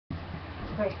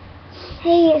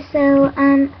Hey, so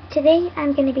today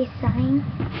I'm gonna be selling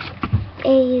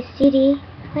a CD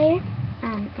player.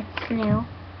 It's new.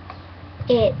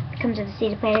 It comes with a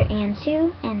CD player and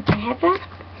a headphone.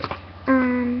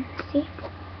 See,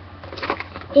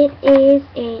 it is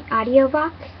a audio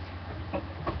box,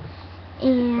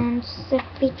 and the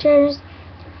features: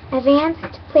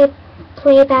 advanced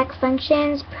playback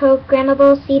functions,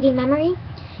 programmable CD memory,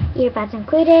 earbuds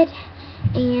included,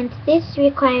 and this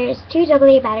requires 2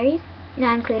 AA batteries,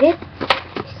 not included.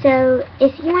 So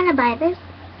if you want to buy this,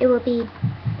 it will be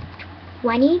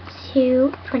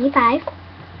 $22.25.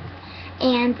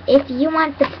 And if you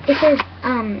want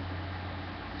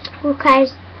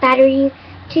requires batteries,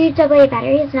 2 AA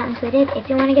batteries, not included. If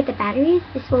you want to get the batteries,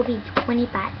 this will be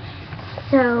 $25.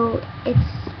 So it's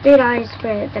 $3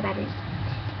 for the batteries.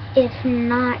 If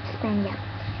not, then yeah.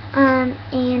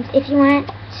 And if you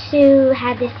want to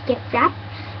have this gift wrap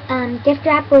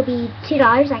will be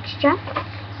 $2 extra.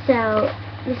 So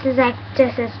this is like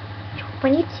just as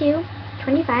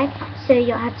 $22.25. So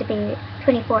you'll have to pay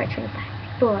 $24.25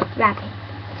 for wrapping.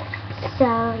 So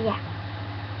yeah,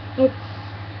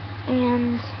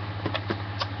 and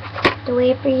the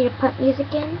way for you to put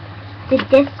music in, the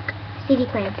disc CD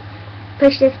player.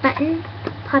 Push this button,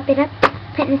 pop it up,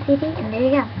 put in the CD, and there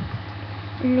you go.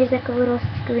 And there's like a little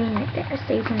screen right there,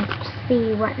 so you can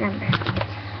see what number.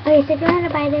 Okay, so if you want to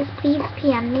buy this, please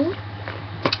PM me.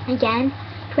 Again,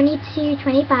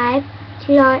 $22.25,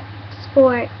 $2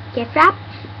 for gift wrap,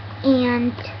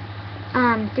 and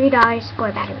 $3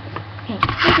 for batteries. Okay,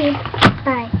 thank you.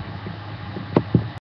 Bye.